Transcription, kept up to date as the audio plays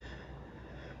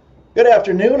Good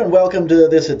afternoon and welcome to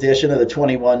this edition of the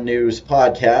 21 News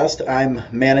Podcast. I'm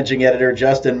managing editor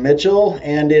Justin Mitchell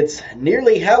and it's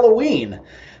nearly Halloween.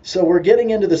 So we're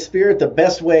getting into the spirit the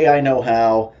best way I know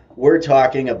how. We're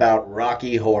talking about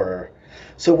Rocky Horror.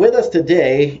 So with us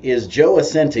today is Joe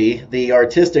Ascenti, the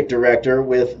artistic director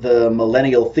with the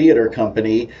Millennial Theater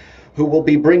Company, who will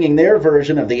be bringing their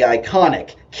version of the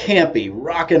iconic, campy,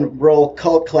 rock and roll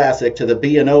cult classic to the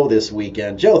B&O this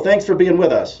weekend. Joe, thanks for being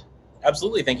with us.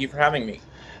 Absolutely. Thank you for having me.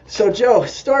 So, Joe,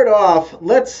 start off.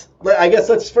 Let's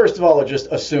first of all just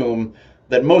assume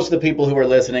that most of the people who are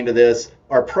listening to this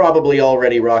are probably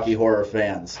already Rocky Horror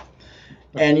fans.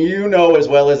 And you know as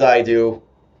well as I do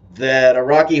that a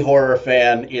Rocky Horror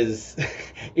fan is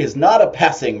not a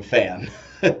passing fan.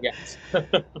 Yes.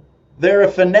 They're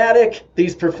a fanatic.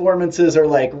 These performances are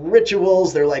like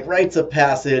rituals. They're like rites of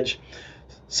passage.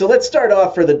 So let's start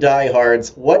off for the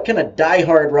diehards. What can a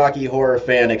diehard Rocky Horror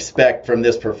fan expect from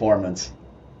this performance?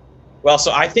 Well,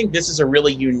 so I think this is a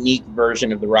really unique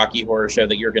version of the Rocky Horror Show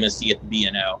that you're going to see at the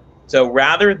B&O. So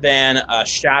rather than a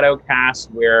shadow cast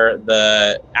where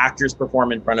the actors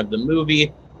perform in front of the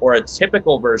movie or a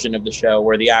typical version of the show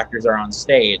where the actors are on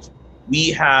stage, we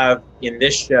have in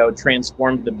this show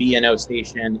transformed the B&O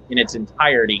station in its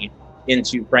entirety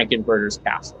into Frank-N-Furter's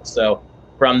castle. So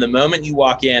from the moment you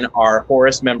walk in, our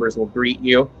Horus members will greet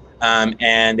you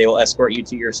and they will escort you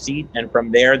to your seat. And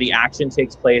from there, the action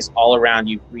takes place all around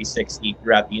you 360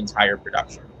 throughout the entire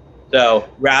production. So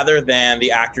rather than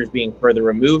the actors being further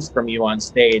removed from you on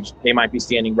stage, they might be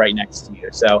standing right next to you.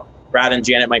 So Brad and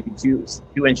Janet might be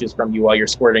two inches from you while you're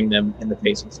squirting them in the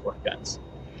face with squirt guns.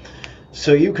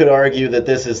 So you could argue that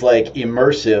this is like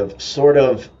immersive, sort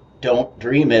of don't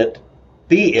dream it,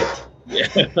 be it. Yeah.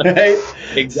 Right?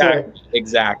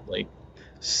 Exactly.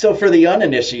 So for the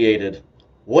uninitiated,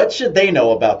 what should they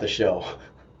know about the show?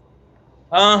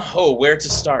 Where to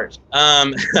start?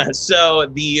 So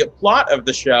the plot of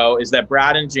the show is that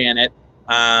Brad and Janet,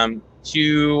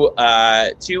 two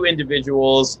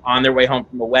individuals on their way home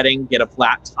from a wedding, get a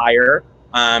flat tire,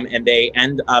 and they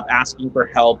end up asking for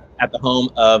help at the home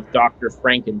of Dr.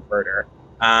 Frank-N-Furter,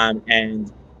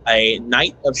 and a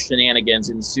night of shenanigans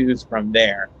ensues from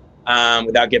there.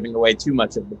 Without giving away too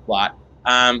much of the plot.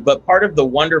 But part of the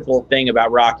wonderful thing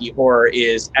about Rocky Horror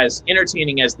is, as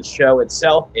entertaining as the show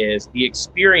itself is, the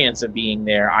experience of being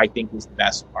there, I think, is the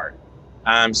best part.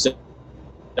 So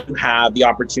you have the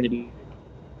opportunity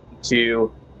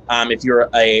to, if you're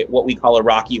what we call a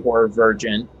Rocky Horror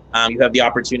virgin, you have the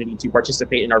opportunity to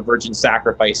participate in our virgin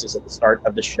sacrifices at the start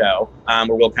of the show,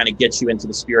 where we'll kind of get you into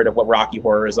the spirit of what Rocky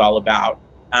Horror is all about.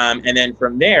 And then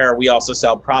from there, we also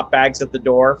sell prop bags at the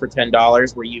door for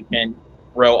 $10 where you can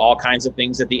throw all kinds of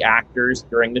things at the actors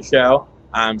during the show.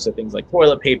 So things like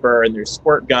toilet paper, and there's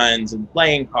squirt guns and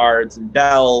playing cards and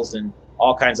bells and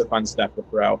all kinds of fun stuff to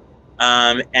throw.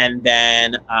 And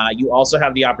then you also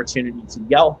have the opportunity to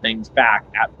yell things back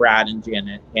at Brad and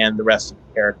Janet and the rest of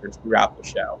the characters throughout the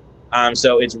show.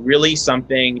 So it's really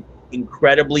something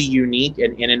incredibly unique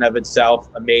and in and of itself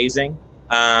amazing.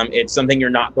 It's something you're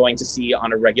not going to see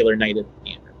on a regular night at the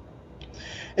theater.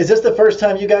 Is this the first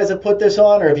time you guys have put this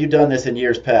on, or have you done this in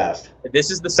years past?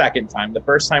 This is the second time. The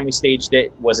first time we staged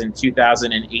it was in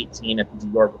 2018 at the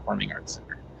Dior Performing Arts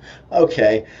Center.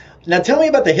 Okay. Now tell me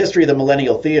about the history of the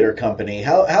Millennial Theater Company.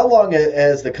 How long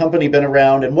has the company been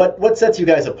around, and what sets you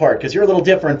guys apart? Because you're a little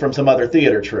different from some other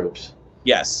theater troupes.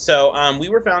 Yes. So we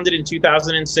were founded in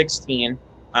 2016.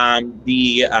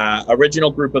 The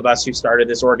original group of us who started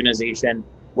this organization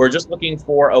were just looking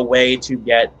for a way to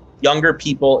get younger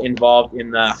people involved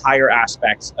in the higher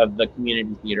aspects of the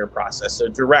community theater process. So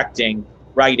directing,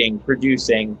 writing,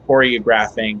 producing,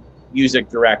 choreographing, music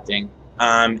directing.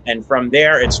 And from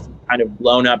there, it's kind of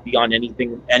blown up beyond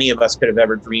anything any of us could have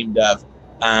ever dreamed of.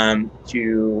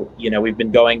 We've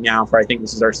been going now for, I think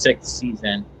this is our 6th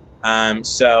season.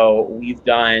 So we've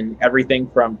done everything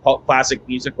from cult classic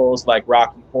musicals like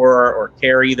Rocky Horror or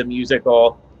Carrie the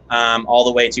musical, all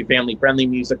the way to family-friendly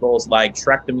musicals like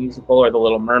Shrek the musical or The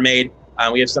Little Mermaid.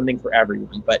 We have something for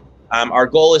everyone. But our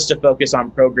goal is to focus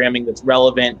on programming that's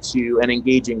relevant to and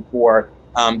engaging for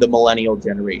the millennial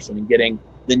generation and getting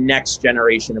the next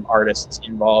generation of artists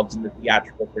involved in the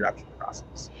theatrical production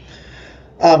process.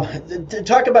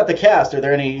 Talk about the cast. Are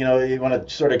there any, you want to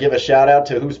sort of give a shout out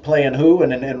to who's playing who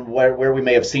and where we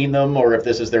may have seen them, or if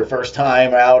this is their first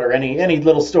time out, or any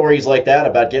little stories like that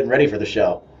about getting ready for the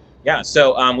show? Yeah,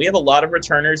 so we have a lot of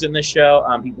returners in this show,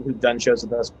 people who've done shows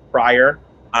with us prior.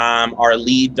 Our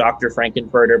lead, Dr.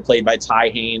 Frank-N-Furter, played by Ty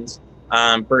Haynes,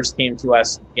 first came to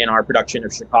us in our production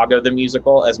of Chicago the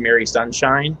Musical as Mary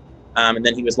Sunshine. And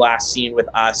then he was last seen with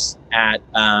us at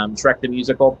Shrek the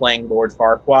Musical playing Lord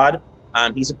Farquaad.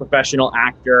 He's a professional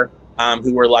actor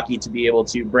who we're lucky to be able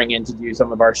to bring in to do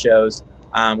some of our shows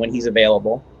when he's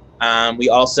available. We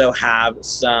also have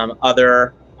some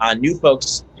other new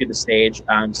folks to the stage,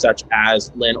 such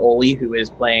as Lynn Oley, who is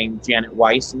playing Janet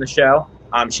Weiss in the show.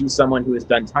 She's someone who has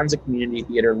done tons of community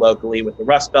theater locally with the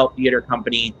Rust Belt Theater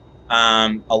Company,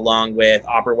 along with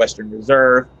Opera Western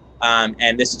Reserve.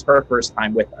 And this is her first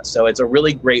time with us. So it's a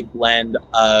really great blend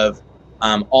of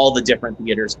all the different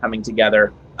theaters coming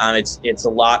together. It's a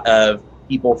lot of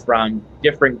people from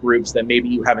different groups that maybe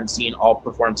you haven't seen all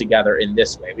perform together in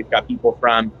this way. We've got people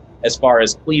from as far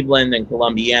as Cleveland and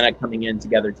Columbiana coming in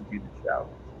together to do the show.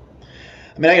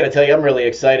 I mean, I got to tell you, I'm really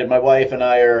excited. My wife and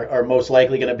I are most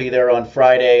likely going to be there on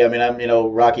Friday. I mean, I'm,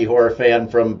 Rocky Horror fan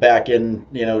from back in,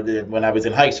 when I was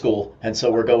in high school. And so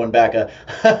we're going back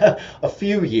a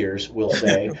few years, we'll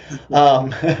say.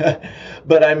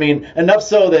 But I mean, enough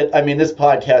so that, this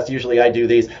podcast, usually I do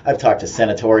these. I've talked to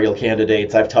senatorial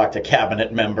candidates. I've talked to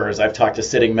cabinet members. I've talked to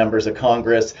sitting members of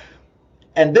Congress.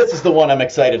 And this is the one I'm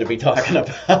excited to be talking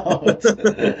about.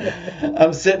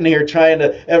 I'm sitting here trying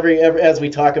to, every as we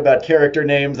talk about character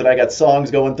names, and I got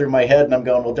songs going through my head, and I'm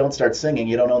going, well, don't start singing.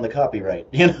 You don't own the copyright,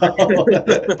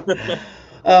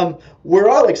 We're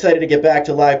all excited to get back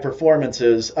to live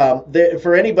performances.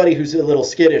 For anybody who's a little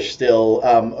skittish still,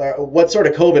 what sort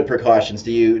of COVID precautions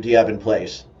do you have in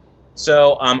place?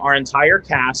 So our entire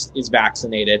cast is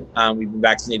vaccinated. We've been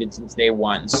vaccinated since day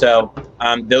one. So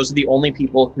those are the only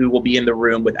people who will be in the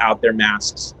room without their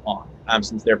masks on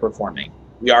since they're performing.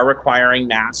 We are requiring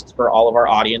masks for all of our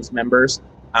audience members.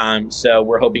 So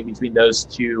we're hoping between those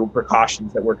two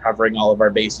precautions that we're covering all of our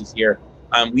bases here.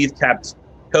 We've kept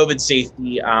COVID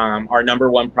safety our number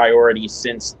one priority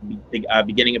since the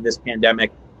beginning of this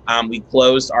pandemic. We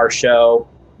closed our show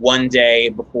one day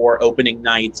before opening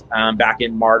night back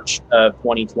in March of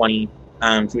 2020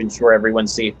 to ensure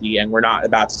everyone's safety, and we're not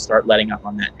about to start letting up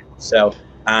on that now. So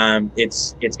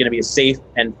it's going to be a safe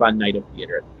and fun night of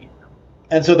theater at the theater.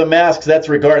 And so the masks, that's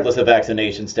regardless of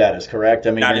vaccination status, correct?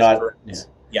 I mean, that you're not. Correct. Yeah.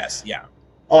 Yes, yeah.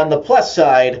 On the plus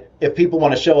side, if people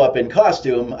want to show up in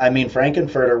costume,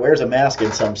 Frankenfurter wears a mask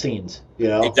in some scenes.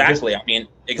 Exactly.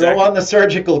 Exactly. Throw on the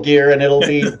surgical gear, and it'll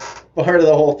be part of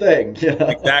the whole thing.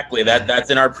 Exactly. That's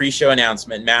in our pre-show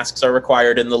announcement. Masks are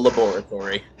required in the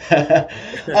laboratory.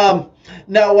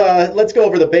 Now let's go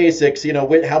over the basics.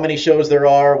 How many shows there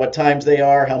are, what times they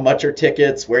are, how much are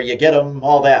tickets, where you get them,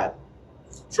 all that.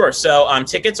 Sure. So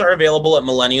tickets are available at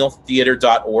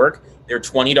millennialtheater.org. They're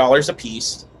 $20 a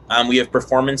piece. We have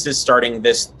performances starting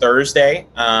this Thursday,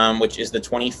 which is the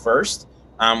 21st.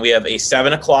 We have a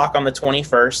 7 o'clock on the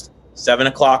 21st, 7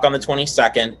 o'clock on the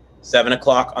 22nd, 7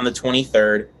 o'clock on the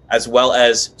 23rd, as well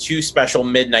as two special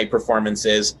midnight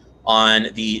performances on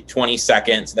the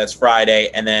 22nd, so that's Friday,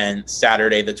 and then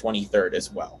Saturday the 23rd as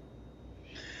well.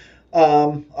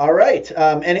 All right.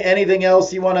 Anything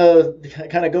else you want to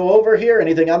kind of go over here?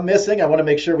 Anything I'm missing? I want to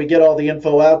make sure we get all the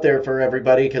info out there for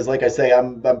everybody because, like I say,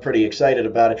 I'm pretty excited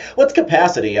about it. What's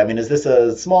capacity? Is this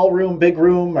a small room, big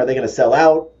room? Are they going to sell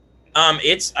out?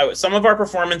 It's some of our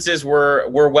performances were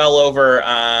well over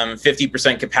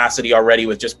 50% capacity already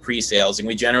with just pre-sales, and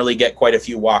we generally get quite a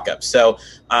few walk-ups. So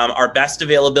our best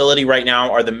availability right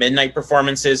now are the midnight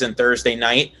performances and Thursday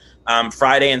night.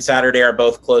 Friday and Saturday are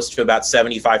both close to about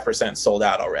 75% sold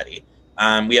out already.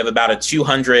 We have about a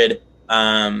 200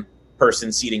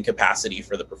 person seating capacity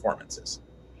for the performances.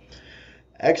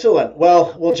 Excellent.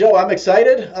 Well, Joe, I'm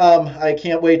excited. I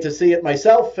can't wait to see it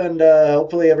myself, and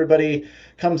hopefully everybody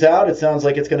comes out. It sounds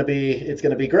like it's going to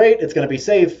be great. It's going to be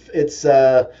safe. It's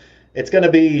going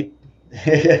to be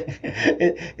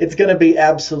it's going to be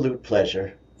absolute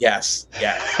pleasure. Yes.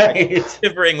 Right.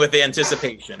 Shivering with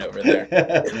anticipation over there.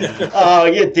 Oh,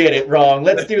 you did it wrong.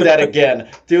 Let's do that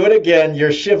again. Do it again.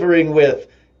 You're shivering with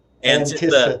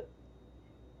anticipation.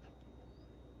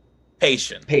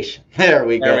 Patient. There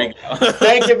we go. Go.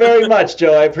 Thank you very much,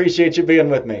 Joe. I appreciate you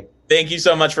being with me. Thank you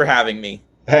so much for having me.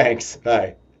 Thanks.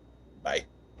 Bye. Bye.